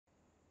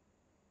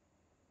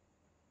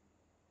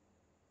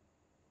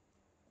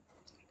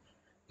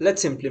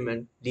Let's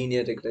implement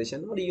linear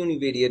regression or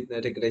univariate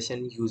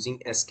regression using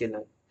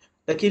sklearn.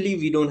 Luckily,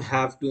 we don't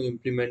have to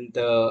implement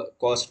the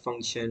cost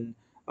function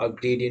or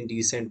gradient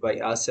descent by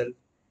ourselves.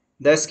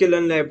 The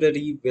sklearn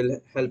library will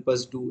help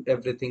us do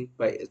everything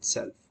by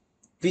itself.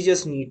 We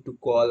just need to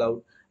call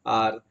out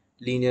our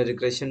linear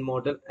regression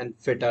model and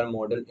fit our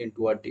model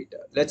into our data.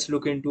 Let's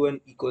look into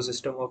an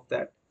ecosystem of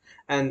that,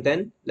 and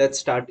then let's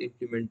start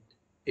implement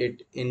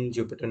it in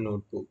Jupyter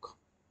Notebook.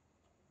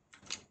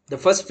 The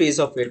first phase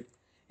of it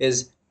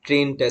is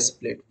train test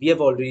split. We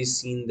have already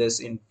seen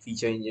this in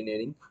feature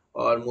engineering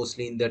or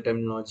mostly in the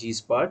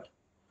terminologies part.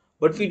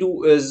 What we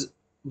do is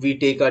we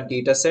take our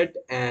data set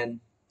and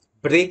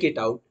break it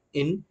out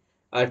in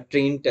a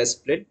train test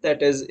split,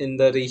 that is in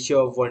the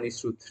ratio of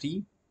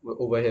 1:3.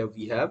 Over here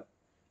we have,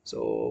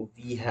 so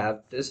we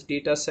have this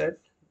data set.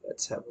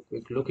 Let's have a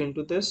quick look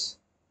into this.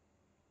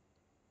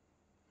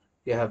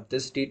 We have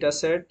this data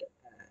set.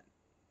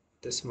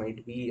 This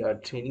might be our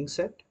training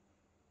set.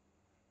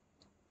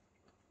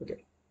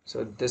 Okay,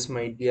 so this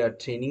might be our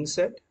training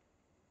set,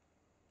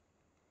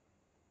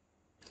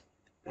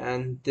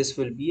 and this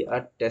will be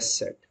our test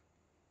set.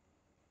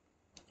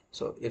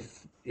 So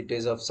if it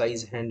is of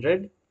size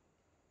 100,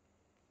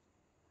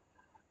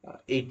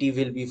 80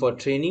 will be for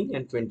training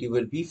and 20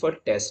 will be for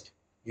test.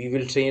 We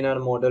will train our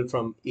model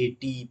from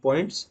 80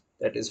 points.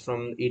 That is,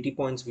 from 80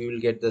 points we will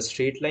get the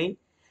straight line,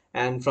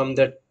 and from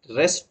the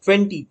rest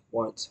 20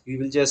 points we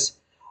will just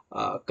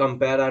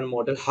compare our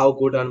model, how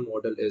good our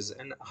model is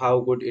and how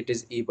good it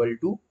is able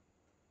to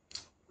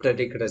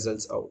predict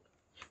results out.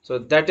 So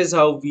that is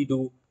how we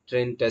do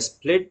train test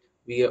split.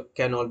 We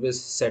can always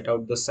set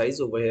out the size.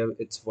 Over here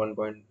it's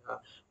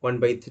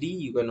 1/3.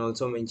 You can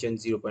also mention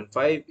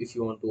 0.5 if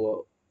you want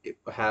to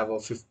have a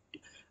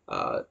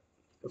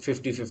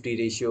 50-50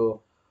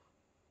 ratio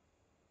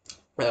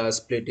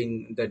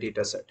splitting the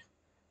data set.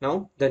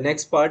 Now the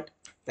next part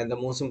and the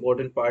most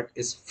important part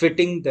is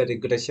fitting the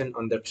regression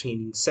on the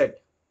training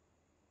set.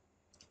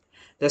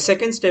 The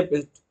second step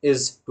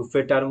is to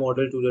fit our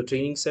model to the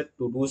training set.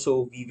 To do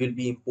so, we will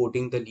be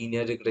importing the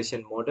linear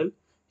regression model.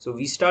 So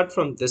we start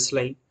from this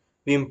line.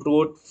 We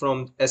import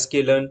from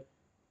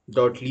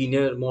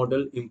sklearn.linear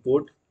model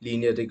import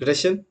linear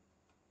regression.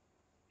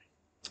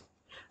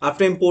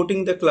 After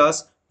importing the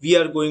class, we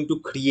are going to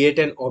create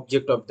an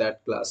object of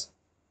that class.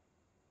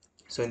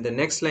 So in the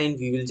next line,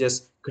 we will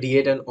just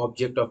create an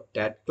object of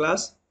that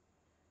class.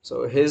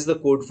 So here's the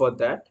code for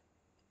that.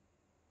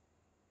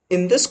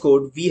 In this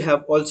code, we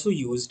have also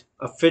used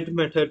a fit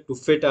method to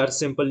fit our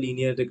simple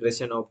linear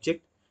regression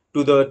object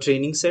to the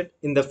training set.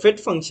 In the fit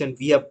function,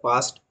 we have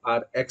passed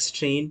our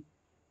xtrain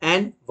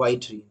and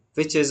ytrain,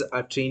 which is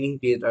our training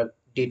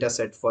data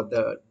set for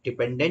the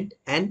dependent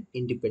and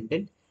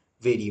independent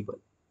variable.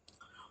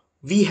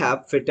 We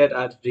have fitted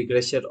our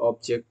regression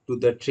object to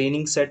the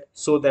training set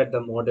so that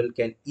the model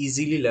can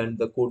easily learn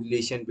the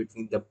correlation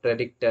between the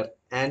predictor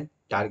and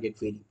target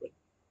variable.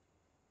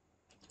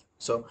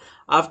 So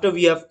after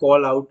we have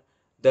called out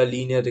the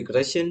linear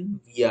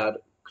regression, we are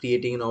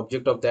creating an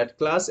object of that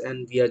class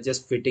and we are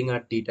just fitting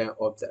our data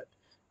of that.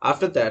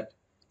 After that,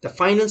 the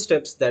final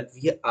steps that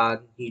we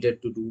are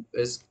needed to do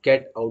is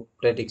get out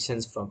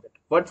predictions from it.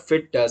 What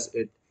fit does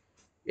it?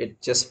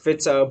 It just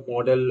fits our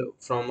model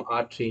from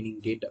our training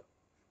data.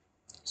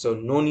 So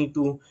no need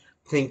to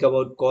think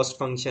about cost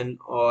function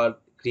or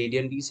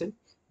gradient descent.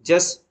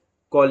 Just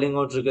calling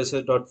out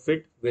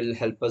regressor.fit will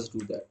help us do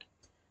that.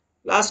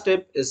 Last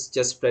step is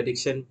just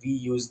prediction. We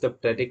use the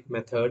predict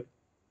method.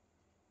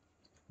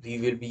 We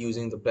will be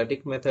using the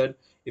predict method.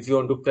 If you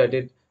want to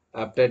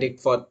predict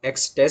for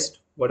x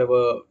test,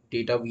 whatever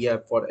data we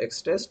have for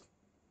x test,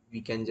 we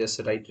can just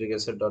write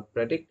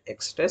regressor.predict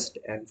x test,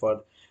 and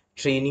for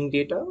training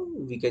data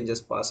we can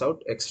just pass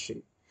out x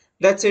train.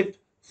 That's it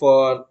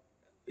for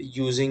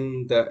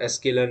using the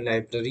sklearn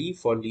library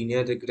for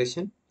linear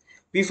regression.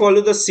 We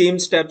follow the same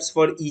steps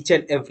for each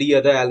and every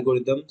other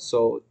algorithm.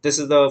 So this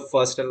is the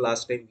first and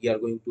last time we are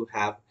going to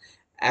have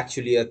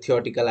actually a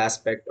theoretical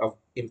aspect of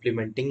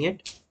implementing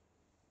it.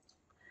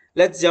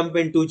 Let's jump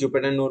into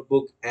Jupyter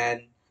Notebook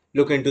and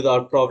look into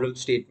our problem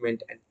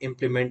statement and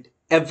implement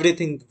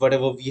everything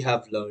whatever we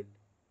have learned.